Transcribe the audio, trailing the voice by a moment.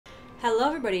Hello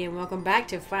everybody and welcome back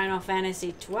to Final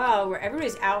Fantasy 12 where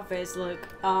everybody's outfits look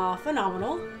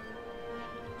phenomenal.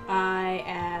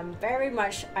 I'm very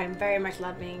much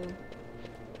loving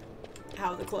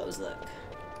how the clothes look.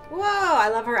 Whoa, I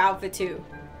love her outfit too.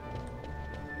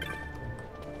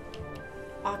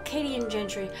 Arcadian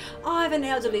gentry. Oh, I have an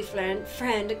elderly friend,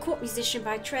 a court musician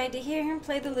by trade. To hear him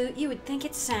play the lute, you would think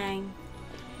it sang.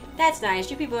 That's nice.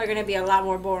 You people are going to be a lot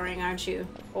more boring, aren't you?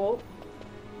 Oh.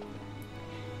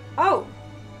 Oh.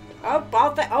 Oh,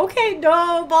 Balthier. Okay,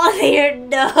 no, Balthier,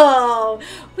 no.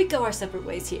 We go our separate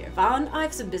ways here. Vaughn, I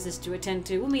have some business to attend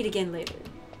to. We'll meet again later.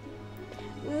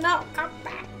 No, come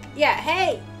back. Yeah,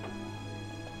 hey.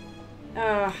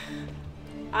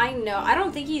 I know. I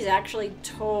don't think he's actually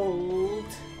told.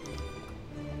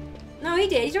 No, he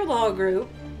did. He told the whole group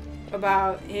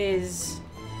about his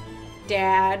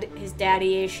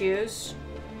daddy issues.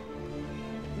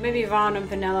 Maybe Vaughn and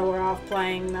Penella were off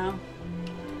playing, though.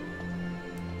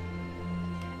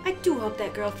 I do hope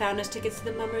that girl found us tickets to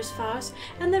the Mummer's Farce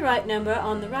and the right number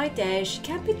on the right day. She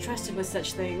can't be trusted with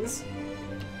such things.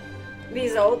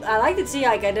 These old, I like to see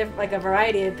like a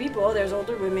variety of people. There's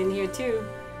older women here too.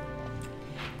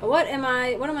 What am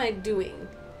I doing?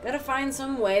 Gotta find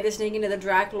some way to sneak into the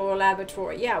Draclore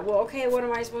laboratory. Yeah, well, okay, what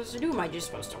am I supposed to do? Am I just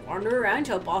supposed to wander around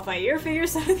until Balthier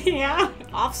figures something out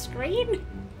off screen?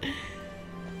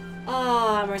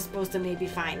 Oh, am I supposed to maybe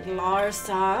find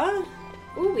Larsa?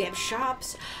 Ooh, we have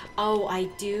shops. Oh, I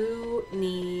do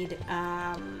need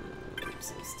some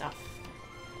stuff.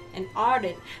 An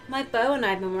ardent. My beau and I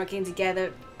have been working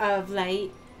together of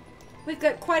late. We've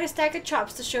got quite a stack of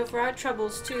chops to show for our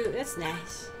troubles too. That's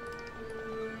nice.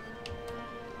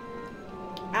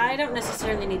 I don't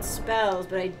necessarily need spells,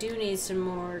 but I do need some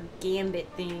more gambit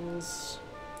things.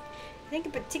 I think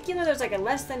in particular there's like a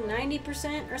less than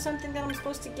 90% or something that I'm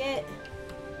supposed to get.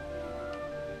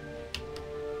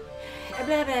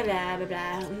 Blah, blah, blah, blah,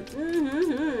 blah.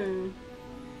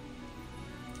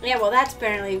 Yeah, well, that's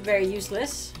apparently very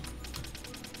useless.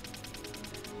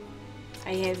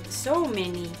 I have so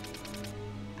many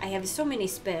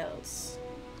spells.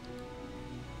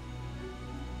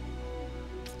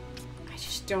 I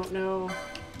just don't know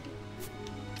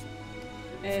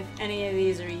if any of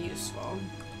these are useful.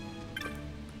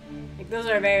 Like, those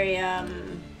are very,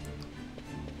 only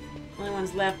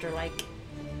ones left are, like,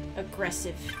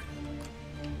 aggressive.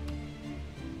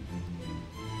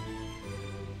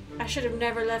 I should have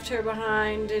never left her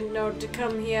behind, didn't know to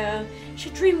come here.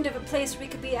 She dreamed of a place where we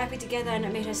could be happy together, and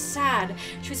it made her sad.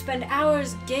 She would spend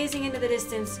hours gazing into the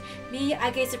distance. Me,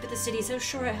 I gazed up at the city, so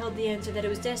sure it held the answer that it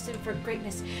was destined for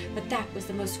greatness. But that was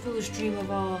the most foolish dream of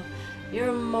all. You're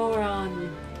a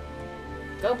moron.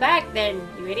 Go back then,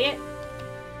 you idiot.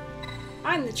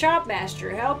 I'm the chop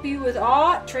master. Help you with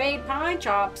art, trade pine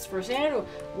chops for sandal.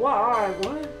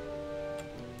 What?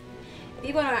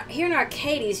 People here in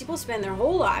Arcadies, people spend their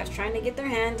whole lives trying to get their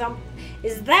hands on...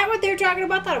 Is that what they're talking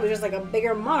about? I thought it was just like a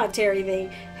bigger monetary thing.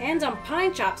 Hands on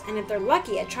pine chops, and if they're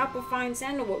lucky, a chop of fine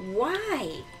sandalwood.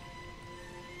 Why?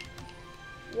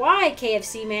 Why,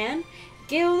 KFC man?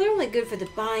 Gil, they're only good for the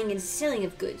buying and selling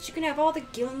of goods. You can have all the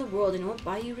gil in the world and it won't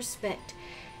buy you respect.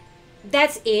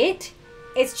 That's it?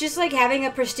 It's just like having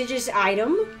a prestigious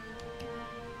item?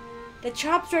 The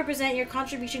chops represent your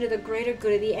contribution to the greater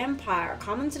good of the Empire.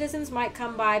 Common citizens might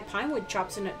come by pinewood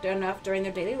chops enough during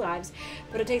their daily lives,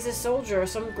 but it takes a soldier or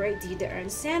some great deed to earn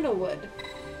sandalwood.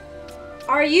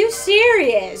 Are you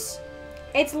serious?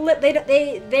 It's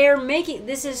they're making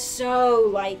this is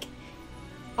so like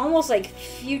almost like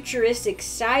futuristic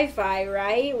sci-fi,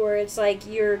 right? Where it's like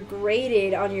you're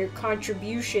graded on your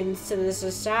contributions to the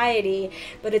society,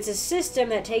 but it's a system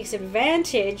that takes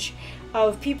advantage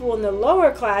of people in the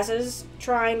lower classes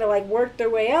trying to like work their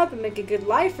way up and make a good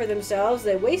life for themselves.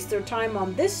 They waste their time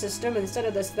on this system instead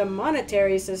of the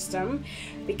monetary system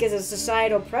because of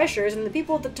societal pressures, and the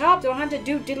people at the top don't have to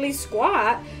do diddly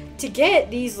squat to get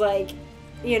these like,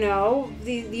 you know,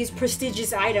 these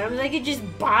prestigious items. They could just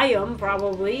buy them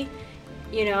probably,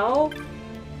 you know,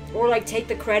 or like take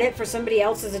the credit for somebody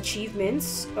else's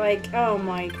achievements. Like, oh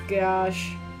my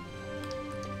gosh.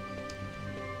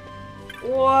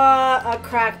 What a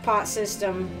crackpot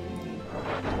system.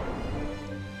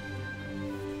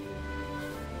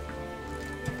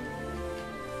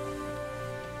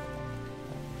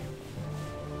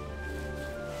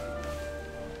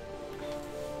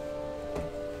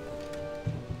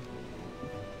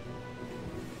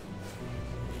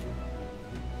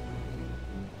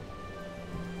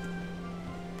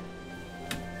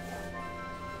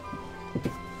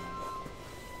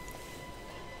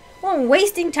 Well,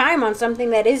 wasting time on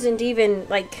something that isn't even,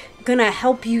 like, gonna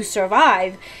help you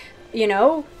survive, you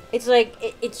know? It's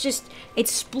like,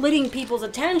 it's splitting people's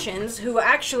attentions who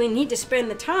actually need to spend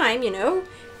the time, you know,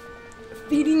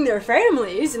 feeding their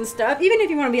families and stuff. Even if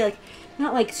you want to be like,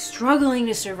 not like struggling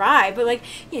to survive, but like,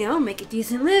 you know, make a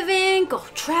decent living, go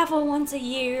travel once a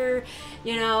year,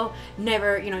 you know,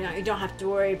 never, you know, you don't have to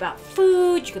worry about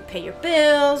food, you can pay your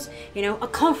bills, you know, a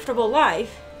comfortable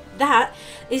life that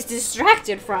is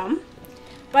distracted from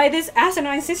by this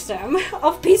asinine system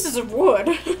of pieces of wood.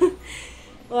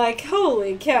 Like,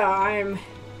 holy cow, I'm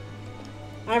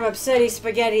upsetty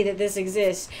spaghetti that this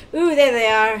exists. Ooh, there they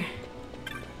are.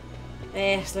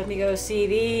 Yes, let me go see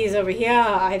these over here.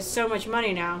 I have so much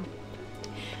money now.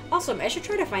 Also, I should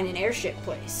try to find an airship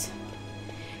place.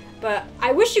 But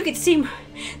I wish you could see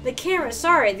the camera.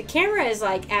 Sorry, the camera is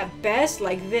like at best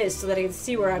like this so that I can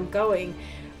see where I'm going.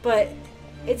 But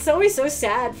it's always so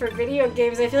sad for video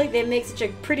games. I feel like they make such a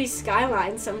pretty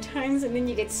skyline sometimes and then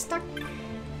you get stuck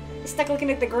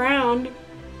looking at the ground.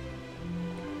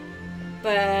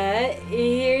 But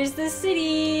here's the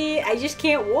city. I just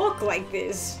can't walk like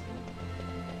this.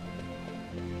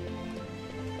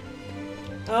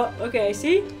 Oh, okay,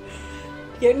 see?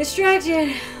 Getting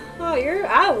distracted.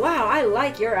 Oh, wow, I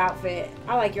like your outfit.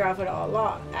 I like your outfit a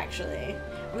lot, actually.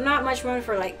 I'm not much one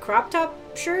for, like, crop top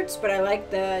shirts, but I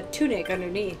like the tunic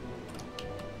underneath.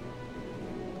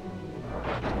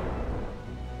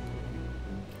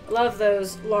 Love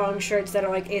those long shirts that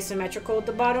are, like, asymmetrical at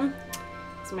the bottom.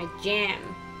 It's my jam.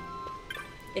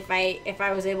 If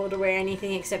I was able to wear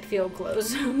anything except field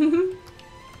clothes.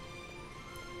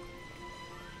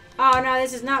 Oh, no,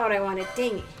 this is not what I wanted.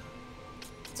 Dang it.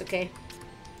 It's okay.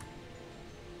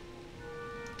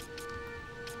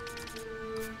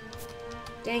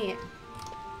 Dang it.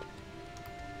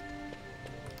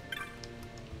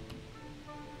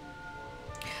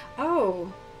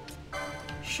 Oh.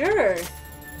 Sure.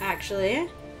 Actually.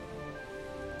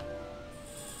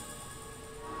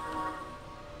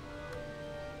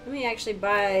 Let me actually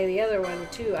buy the other one,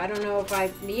 too. I don't know if I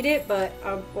need it, but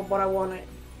I want it.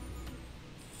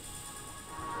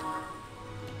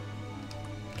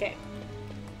 Okay.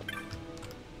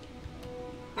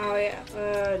 Oh, yeah.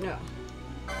 No.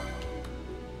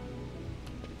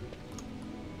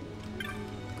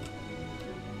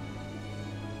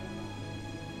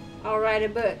 I'll write a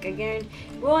book again.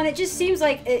 Well, and it just seems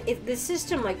like the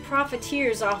system like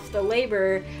profiteers off the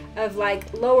labor of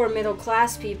like lower middle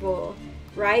class people,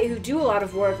 right? Who do a lot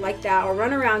of work like that or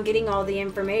run around getting all the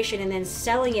information and then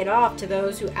selling it off to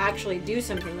those who actually do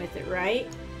something with it, right?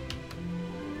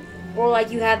 Or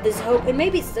like you have this hope, and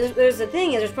maybe there's the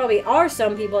thing is there's probably are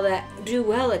some people that do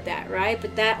well at that, right?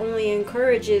 But that only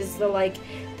encourages the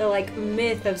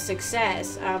myth of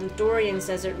success. Dorian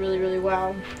says it really, really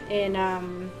well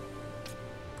in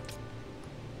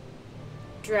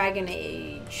Dragon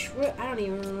Age. I don't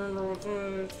even remember what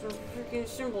the freaking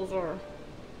symbols are.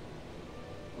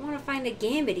 I want to find a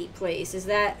gambit-y place. Is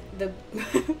that the...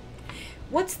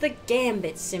 What's the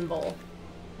gambit symbol?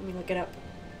 Let me look it up.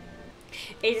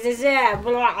 It is,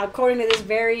 according to this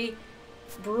very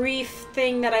brief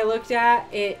thing that I looked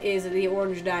at, it is the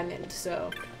orange diamond.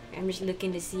 So, I'm just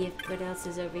looking to see what else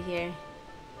is over here.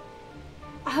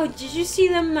 Oh, did you see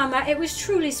them, Mama? It was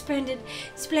truly splendid.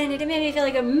 Splendid. It made me feel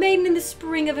like a maiden in the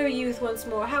spring of her youth once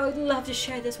more. How I'd love to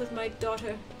share this with my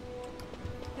daughter.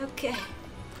 Okay.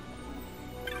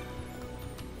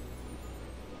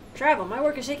 Travel. My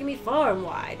work is taking me far and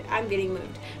wide. I'm getting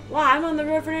moved. Why, I'm on the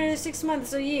road for nearly 6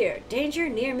 months a year. Danger,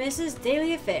 near misses,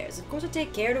 daily affairs. Of course I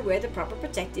take care to wear the proper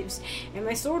protectives. And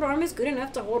my sword arm is good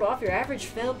enough to hold off your average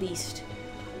fell beast.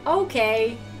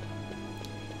 Okay.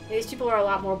 These people are a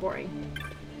lot more boring.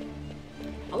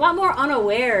 A lot more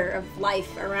unaware of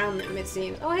life around them, it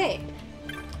seems. Oh, hey.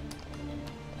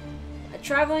 A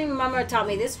traveling mama taught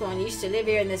me this one. Used to live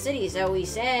here in the city, so we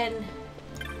said.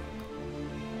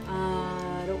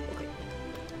 Okay.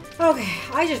 Okay,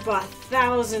 I just bought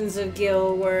thousands of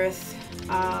gil worth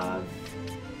of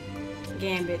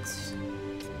gambits.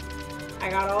 I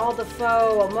got all the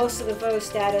foe, well, most of the foe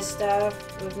status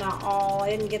stuff, if not all. I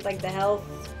didn't get, like, the health,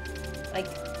 like,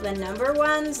 the number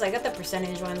ones. I got the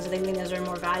percentage ones. I think those are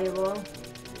more valuable.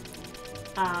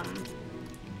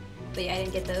 But yeah, I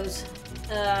didn't get those.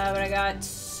 But I got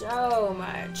so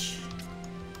much.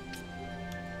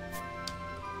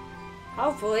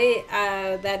 Hopefully,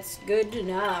 that's good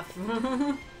enough.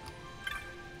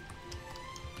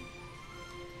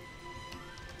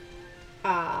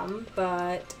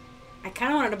 But I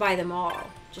kind of wanted to buy them all,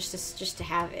 just to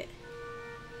have it.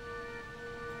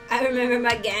 I remember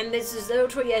my gambits as though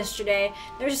 'twere yesterday.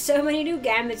 There's so many new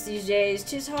gambits these days.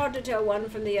 'Tis hard to tell one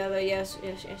from the other. Yes,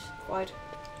 yes, yes. Quite.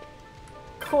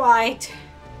 Quite.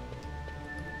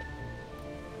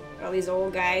 all these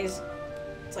old guys.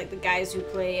 It's like the guys who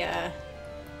play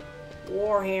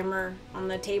Warhammer on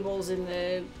the tables in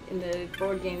the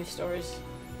board game stores.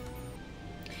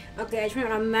 Okay, I just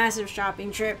went on a massive shopping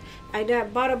trip. I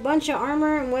bought a bunch of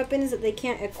armor and weapons that they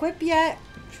can't equip yet.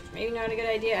 Maybe not a good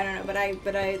idea. I don't know,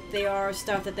 but they are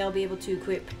stuff that they'll be able to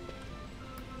equip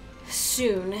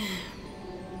soon.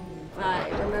 I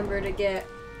remember to get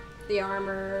the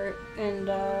armor and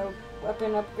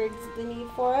weapon upgrades that they need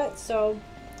for it, so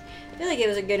I feel like it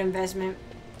was a good investment.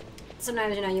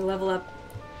 Sometimes, you know, you level up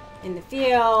in the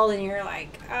field and you're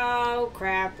like, oh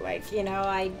crap, like, you know,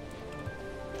 my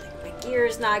gear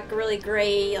is not really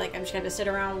great, like I'm just gonna have to sit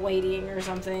around waiting or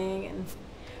something, and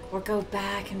or go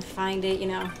back and find it, you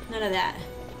know, none of that.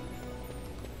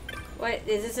 What,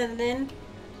 is this something?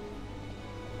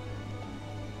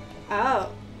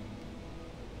 Oh.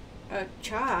 A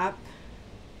chop?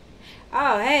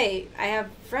 Oh, hey, I have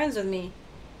friends with me.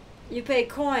 You pay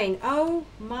coin. Oh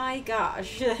my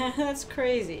gosh, that's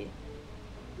crazy.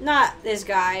 Not this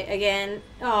guy again.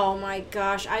 Oh my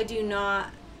gosh, I do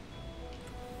not.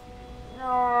 Oh,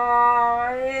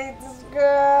 I hate this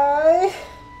guy.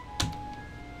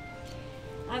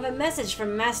 I have a message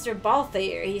from Master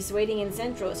Balthair. He's waiting in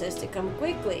Central, says to come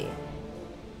quickly.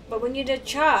 But we need a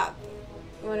chop.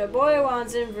 When a boy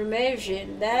wants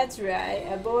information, that's right.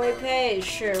 A boy pays.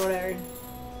 Sure, whatever.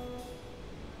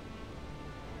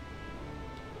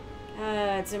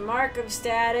 It's a mark of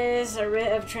status, a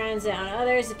writ of transit on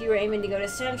others. If you were aiming to go to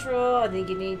Central, I think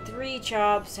you need 3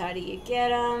 chops. How do you get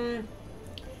them?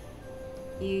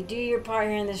 You do your part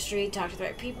here in the street, talk to the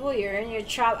right people, you're in your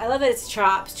chop. I love that it's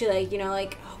chops too, like, you know,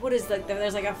 like, what is, like,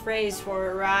 there's like a phrase for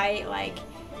it, right? Like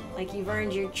you've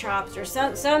earned your chops or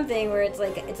something where it's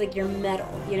like your medal,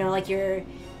 you know, like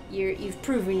you've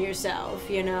proven yourself,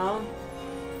 you know?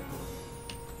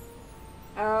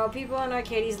 Oh, people in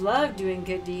Arcades love doing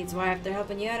good deeds. Why, if they're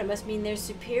helping you out, it must mean they're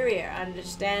superior.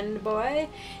 Understand, boy?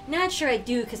 Not sure I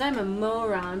do, because I'm a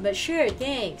moron, but sure,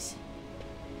 thanks.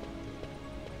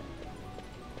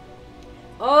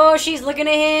 Oh, she's looking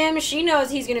at him. She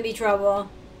knows he's gonna be trouble.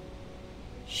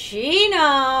 She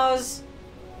knows.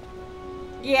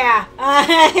 Yeah.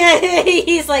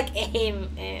 He's like, aim.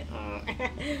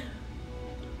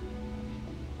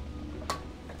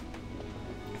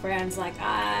 Fran's like,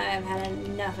 I've had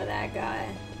enough of that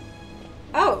guy.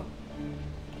 Oh.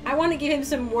 I want to give him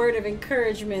some word of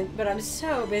encouragement, but I'm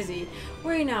so busy.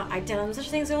 Worry not, I tell him,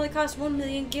 such things only cost 1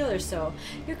 million gil or so.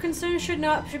 Your concern should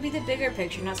be the bigger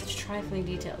picture, not such trifling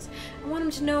details. I want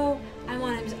him to know I'm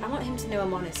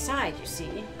on his side, you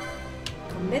see.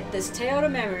 Commit this tale to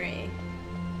memory.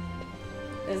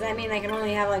 Does that mean I can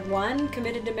only have like 1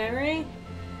 committed to memory?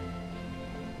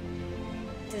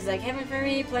 It's like heaven for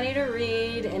me, plenty to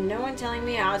read, and no one telling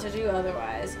me how to do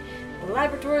otherwise. The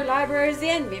library is the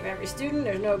envy of every student.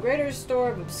 There's no greater store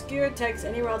of obscure texts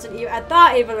anywhere else in I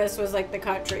thought Evalis was like the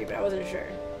country, but I wasn't sure.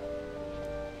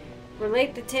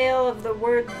 Relate the tale of the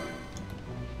word.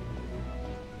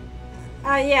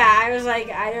 Yeah, I was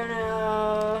like, I don't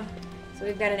know. So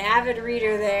we've got an avid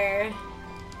reader there.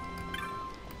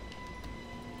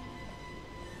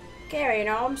 Carrying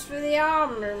arms for the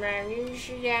armor, man. You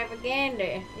should have a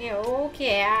gander. Yeah,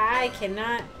 okay, I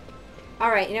cannot.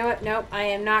 Alright, you know what? Nope, I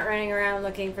am not running around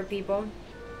looking for people.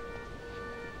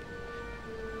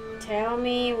 Tell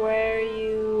me where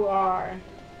you are.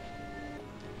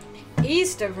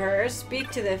 East of her, speak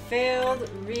to the failed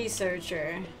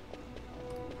researcher.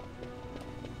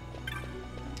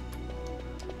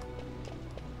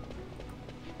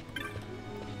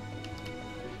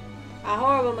 A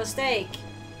horrible mistake.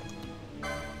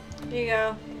 Here you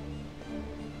go.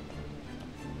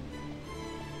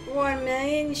 1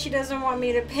 million? She doesn't want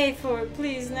me to pay for it.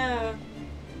 Please, no.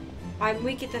 I'm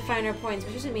weak at the finer points,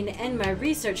 but she doesn't mean to end my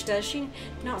research, does she?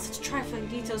 Not such trifling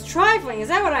details. Trifling? Is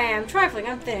that what I am? Trifling.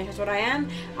 I'm finished. That's what I am.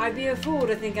 I'd be a fool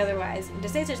to think otherwise. And to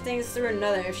say such things through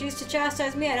another. If she's to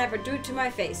chastise me, I'd have her do it to my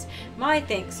face. My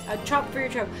thanks. A chop for your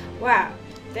trouble. Wow.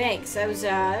 Thanks. That was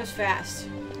fast.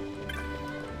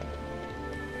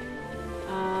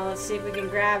 Let's see if we can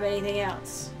grab anything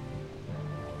else.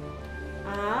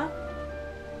 Uh-huh.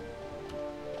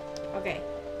 Okay.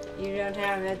 You don't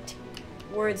have it.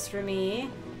 Words for me.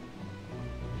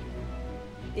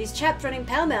 These chaps running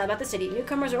pell-mell about the city.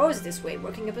 Newcomers are always this way,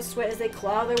 working up a sweat as they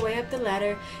claw their way up the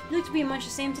ladder. You look to be in much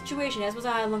the same situation as was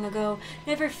I long ago.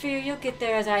 Never fear, you'll get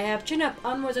there as I have. Chin up,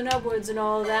 onwards and upwards and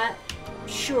all that.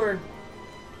 Sure.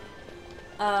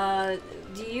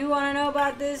 Do you want to know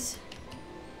about this?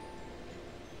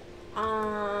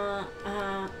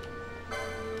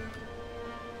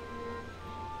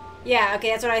 Yeah, okay,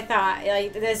 that's what I thought.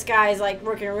 Like, this guy's like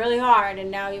working really hard,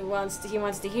 and now he wants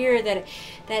to hear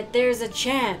that there's a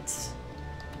chance.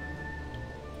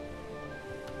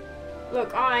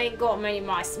 Look, I ain't got many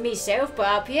myself, but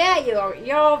up here,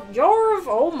 you've,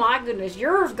 oh my goodness,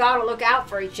 you've got to look out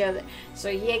for each other. So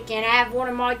you can have one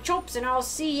of my chops, and I'll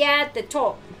see you at the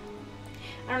top.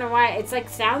 I don't know why, it's like,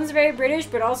 sounds very British,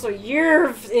 but also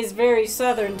you've is very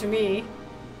southern to me.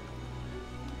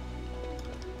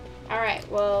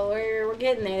 Alright, well, we're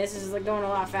getting there. This is like going a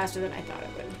lot faster than I thought it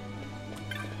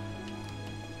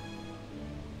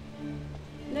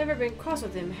would. Never been cross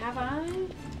with him, have I?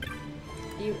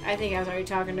 I think I was already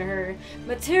talking to her.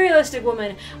 Materialistic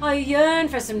woman, I yearn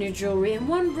for some new jewelry, and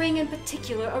one ring in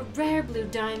particular, a rare blue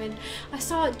diamond. I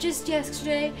saw it just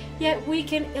yesterday, yet we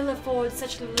can ill afford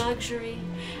such luxury.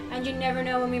 And you never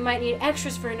know when we might need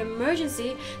extras for an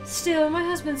emergency. Still, my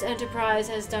husband's enterprise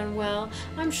has done well.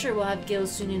 I'm sure we'll have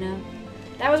gills soon enough.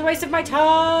 That was a waste of my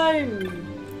time!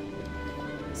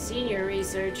 Senior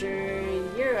researcher,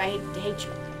 I hate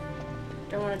you.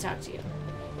 Don't want to talk to you.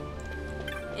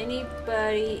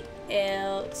 Anybody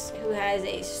else who has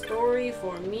a story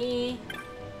for me?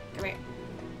 Come here.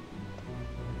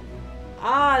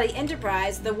 Ah, the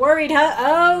Enterprise. The worried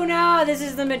oh no, this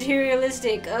is the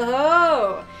materialistic.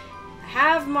 Oh,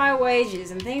 have my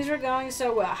wages and things were going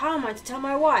so well. How am I to tell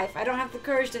my wife? I don't have the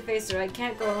courage to face her. I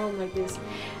can't go home like this.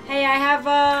 Hey, I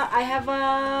have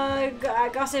a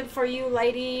gossip for you,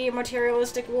 lady,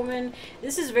 materialistic woman.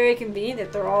 This is very convenient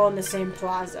that they're all in the same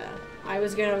plaza. I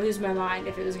was gonna lose my mind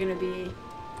if it was gonna be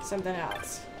something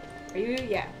else. Are you?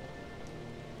 Yeah.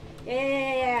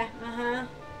 Yeah. Uh-huh.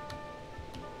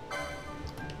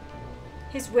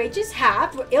 His wages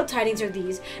halved? What ill tidings are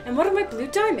these? And what of my blue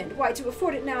diamond? Why, to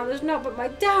afford it now, there's not but my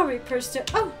dowry purse to...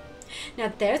 Oh!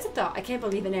 Now there's a thought. I can't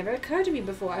believe it never occurred to me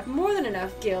before. I've more than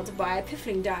enough gil to buy a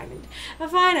piffling diamond. A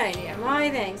fine idea. My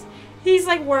thanks. He's,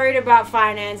 like, worried about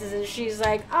finances, and she's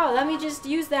like, oh, let me just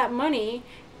use that money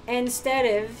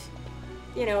instead of...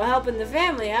 you know, helping the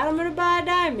family out. I'm gonna buy a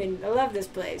diamond. I love this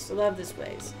place. I love this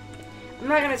place. I'm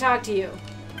not gonna talk to you.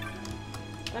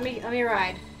 Let me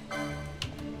ride.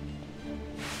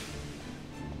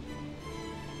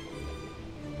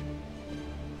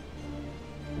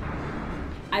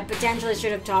 I potentially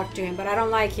should have talked to him, but I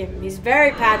don't like him. He's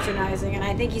very patronizing, and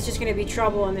I think he's just gonna be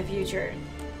trouble in the future.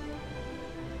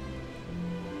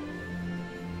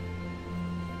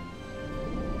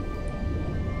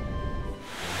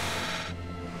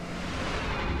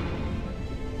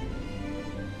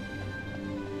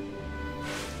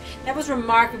 That was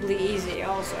remarkably easy,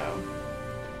 also.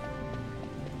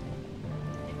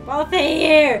 Well,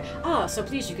 here! Oh, so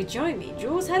please you could join me.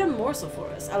 Jules had a morsel for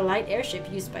us. A light airship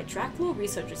used by Dracula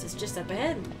researchers is just up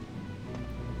ahead.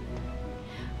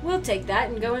 We'll take that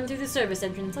and go in through the service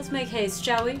entrance. Let's make haste,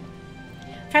 shall we?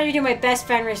 I'm trying to do my best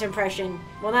Fenris impression.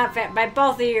 Well, not by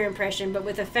both of your impression, but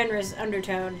with a Fenris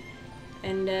undertone.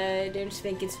 And I don't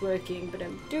think it's working, but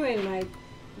I'm doing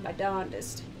my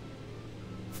darndest.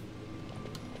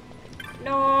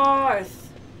 North!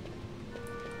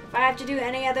 If I have to do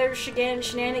any other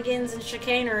shenanigans and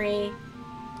chicanery...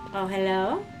 Oh,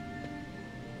 hello?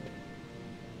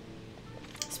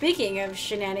 Speaking of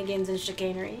shenanigans and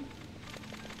chicanery...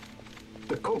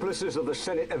 The accomplices of the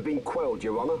Senate have been quelled,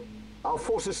 Your Honor. Our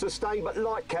forces sustained but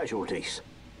light casualties.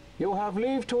 You have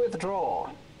leave to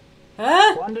withdraw.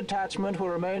 Huh? One detachment will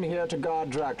remain here to guard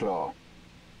Dracula.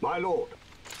 My lord.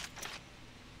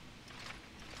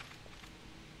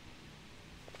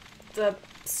 The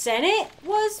Senate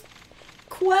was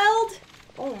quelled?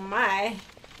 Oh my.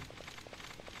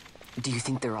 Do you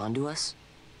think they're onto us?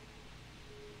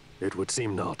 It would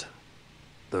seem not.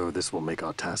 Though this will make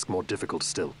our task more difficult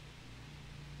still.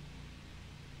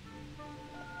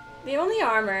 The only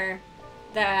armor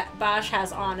that Bosch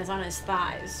has on is on his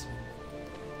thighs.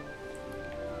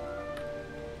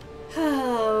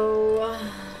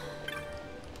 Oh.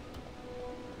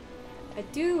 I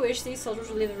do wish these soldiers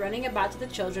would leave running about to the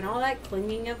children, all that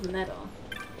clinging of metal.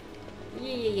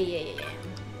 Yeah.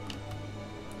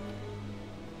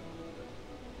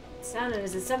 It sounded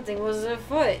as if something was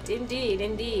afoot.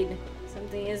 Indeed.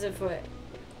 Something is afoot.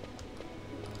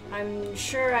 I'm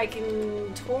sure I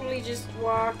can totally just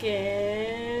walk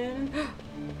in. I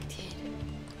did.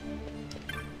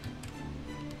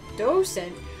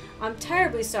 Docent. I'm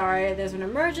terribly sorry. There's an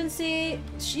emergency.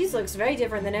 She looks very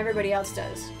different than everybody else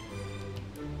does.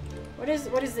 What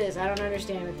is this? I don't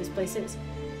understand what this place is.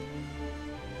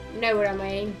 Know what I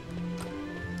mean?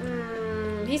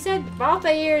 He said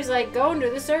Balthair is like going to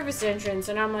the service entrance,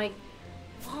 and I'm like,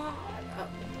 what? Oh,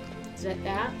 is that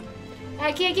that?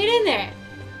 I can't get in there.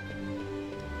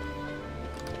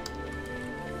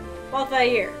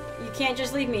 Balthair, you can't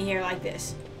just leave me here like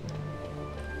this.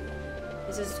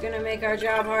 This is gonna make our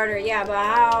job harder. Yeah, but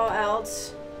how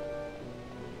else?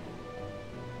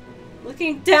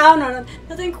 Looking down on...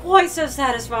 Nothing quite so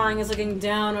satisfying as looking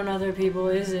down on other people,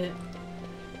 is it?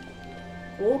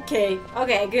 Okay.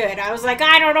 Okay, good. I was like,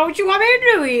 I don't know what you want me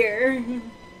to do here.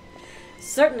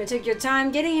 Certainly took your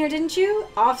time getting here, didn't you?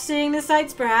 Off seeing the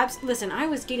sights, perhaps? Listen, I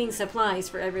was getting supplies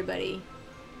for everybody.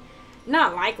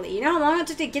 Not likely. You know how long it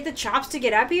took to get the chops to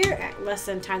get up here? Less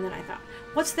than time than I thought.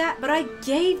 What's that? But I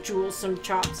gave Jules some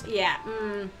chops. Yeah,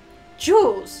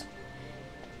 Jules!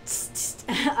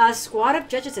 A squad of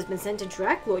judges has been sent to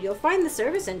Dracula. You'll find the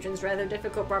service entrance rather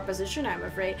difficult proposition, I'm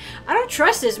afraid. I don't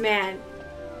trust this man.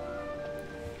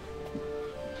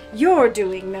 You're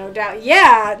doing, no doubt.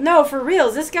 Yeah, no, for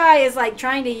reals. This guy is, like,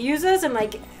 trying to use us in,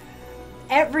 like,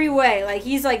 every way. Like,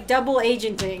 he's, like, double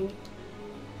agenting.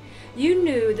 You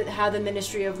knew that how the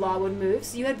Ministry of Law would move,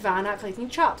 so you had Van out collecting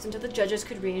chops until the judges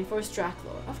could reinforce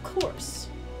Dracula. Of course.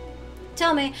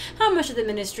 Tell me, how much did the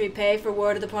Ministry pay for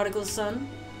word of the prodigal son?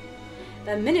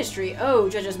 The Ministry? Oh,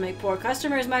 judges make poor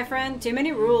customers, my friend. Too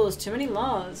many rules, too many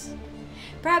laws.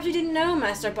 Perhaps you didn't know,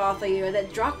 Master Balthair,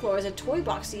 that Dracula is a toy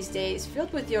box these days,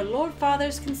 filled with your Lord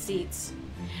Father's conceits.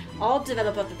 All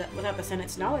developed without the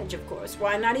Senate's knowledge, of course.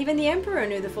 Why, not even the Emperor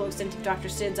knew the full extent of Dr.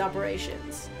 Sid's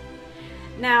operations.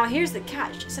 Now, here's the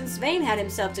catch. Since Vane had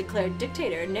himself declared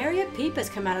dictator, nary a peep has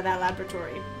come out of that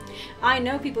laboratory. I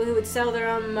know people who would sell their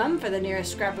own mum for the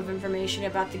nearest scrap of information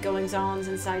about the goings-ons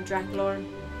inside Dracula.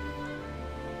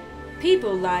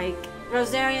 People like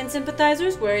Rosarian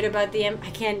sympathizers worried about the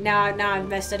now I've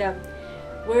messed it up.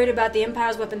 Worried about the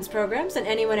Empire's weapons programs and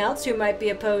anyone else who might be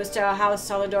opposed to a House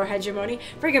Solidor hegemony.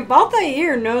 Freaking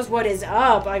Balthair knows what is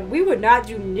up. Like, we would not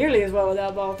do nearly as well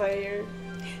without Balthair.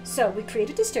 So, we create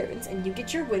a disturbance and you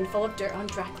get your windfall of dirt on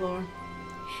Dracula.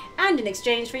 And in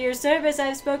exchange for your service,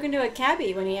 I've spoken to a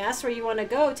cabbie. When he asks where you want to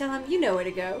go, tell him you know where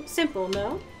to go. Simple,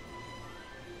 no?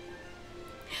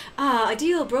 Ah, a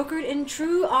deal brokered in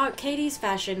true Arcades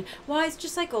fashion. Why, it's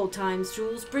just like old times,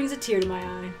 Jules. Brings a tear to my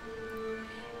eye.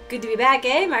 Good to be back,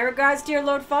 eh? My regards to your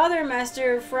Lord Father,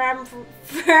 Master Fran,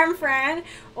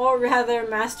 or rather,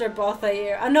 Master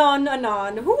Balthair.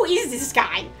 Anon. Who is this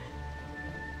guy?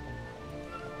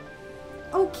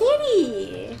 Oh,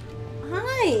 kitty!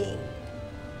 Hi!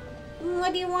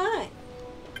 What do you want?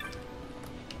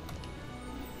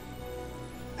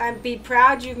 I'd be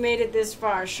proud you've made it this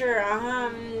far. Sure,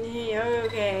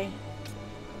 okay.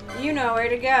 You know where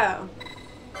to go.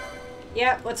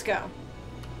 Yep, let's go.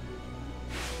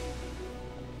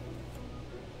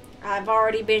 I've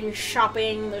already been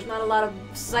shopping. There's not a lot of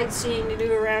sightseeing to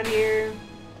do around here.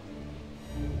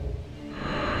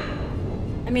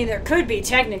 I mean, there could be,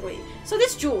 technically. So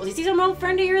this Jules, is he some old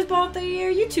friend of yours,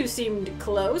 Balthair? You two seemed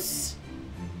close.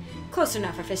 Close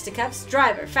enough for fisticuffs.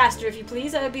 Driver, faster if you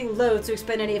please. I would be loath to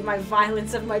expend any of my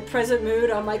violence of my present mood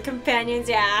on my companions.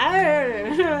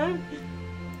 Yeah.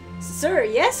 Sir,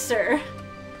 yes, sir.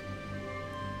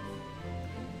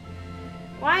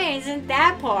 Why isn't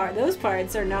that part? Those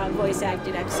parts are not voice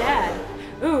acted. I'm sad.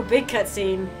 Ooh, big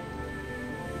cutscene.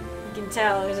 You can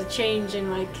tell there's a change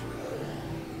in, like,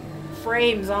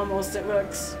 frames almost, it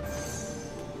looks.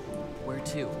 Where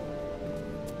to?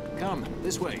 Come,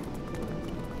 this way.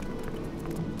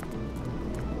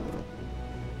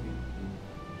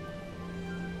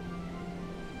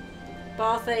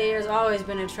 Balthair's always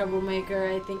been a troublemaker,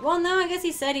 I think. Well, no, I guess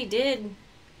he said he did.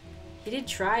 He did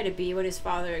try to be what his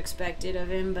father expected of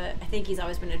him, but I think he's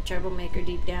always been a troublemaker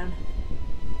deep down.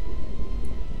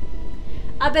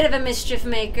 A bit of a mischief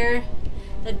maker.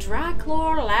 The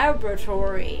Dracula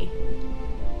Laboratory.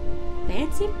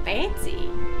 Fancy, fancy.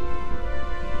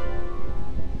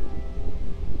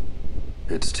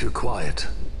 It's too quiet.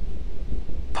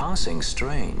 Passing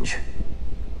strange.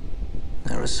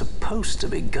 There are supposed to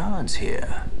be guards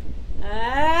here.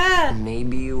 Ah!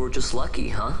 Maybe you were just lucky,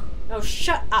 huh? Oh,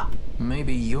 shut up.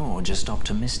 Maybe you're just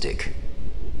optimistic.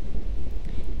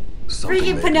 Something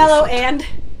Freaking may be Pinello afoot. and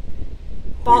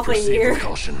We proceed Balthair. with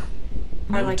caution.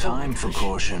 No like, time oh my for gosh.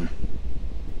 caution.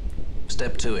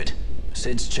 Step to it.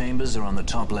 Sid's chambers are on the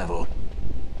top level.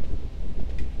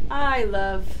 I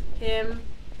love him.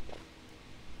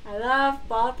 I love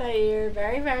Balthair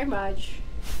very, very much.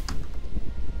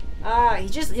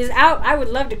 I would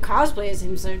love to cosplay as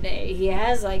him someday. He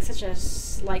has like such a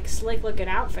slick looking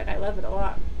outfit. I love it a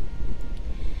lot.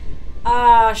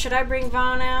 Should I bring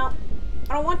Vaughn out?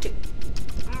 I don't want to.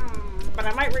 But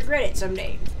I might regret it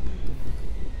someday.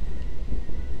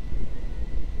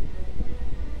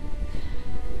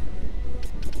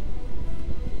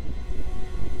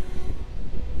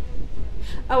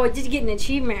 Oh, I did get an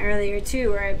achievement earlier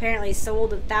too, where I apparently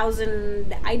sold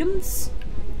 1,000 items.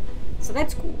 So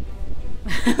that's cool.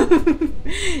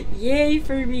 Yay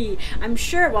for me. I'm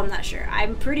sure, well, I'm not sure.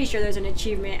 I'm pretty sure there's an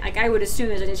achievement. Like, I would assume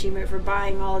there's an achievement for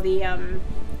buying all the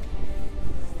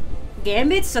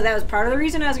gambits, so that was part of the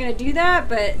reason I was gonna do that,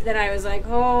 but then I was like,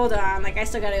 hold on, like, I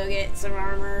still gotta go get some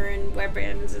armor and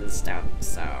weapons and stuff,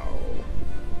 so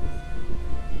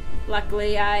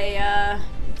luckily I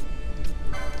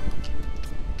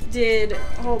did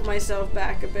hold myself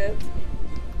back a bit.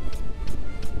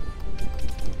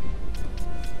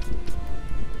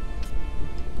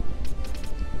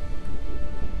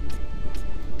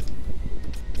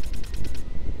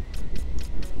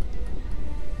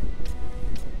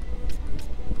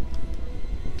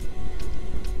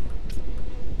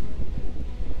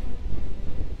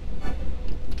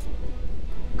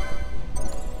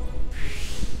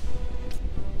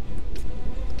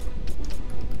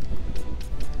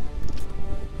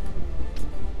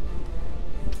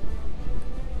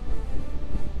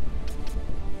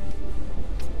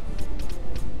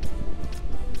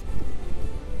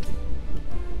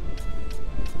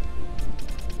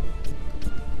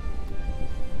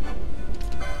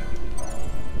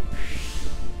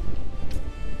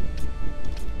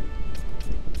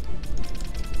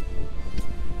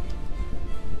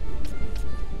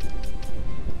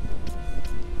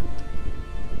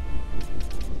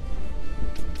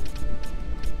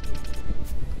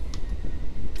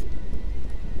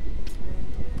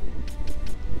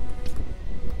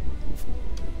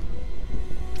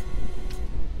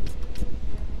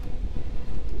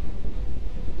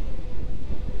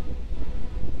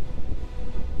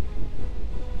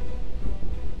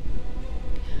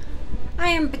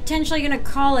 I am potentially going to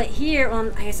call it here.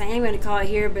 Well, I guess I am going to call it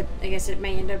here, but I guess it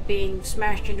may end up being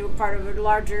smashed into a part of a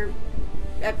larger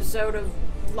episode of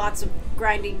lots of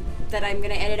grinding that I'm going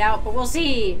to edit out, but we'll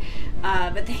see.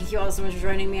 But thank you all so much for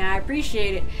joining me. I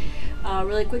appreciate it.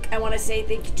 Really quick, I want to say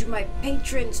thank you to my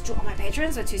patrons, to all my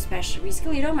patrons, so to Special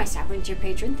Riscalito, my sapling tier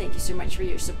patron. Thank you so much for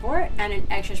your support, and an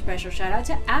extra special shout out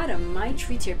to Adam, my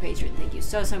tree tier patron. Thank you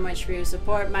so much for your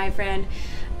support, my friend.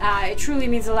 It truly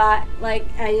means a lot. Like,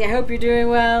 I hope you're doing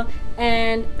well.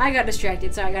 And I got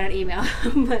distracted, so I got an email.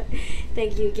 But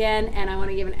thank you again, and I want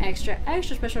to give an extra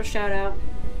special shout out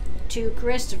to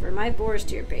Christopher, my Boris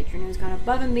tier patron, who's gone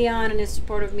above and beyond in his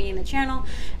support of me and the channel,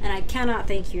 and I cannot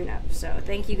thank you enough. So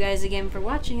thank you guys again for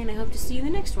watching, and I hope to see you in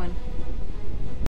the next one.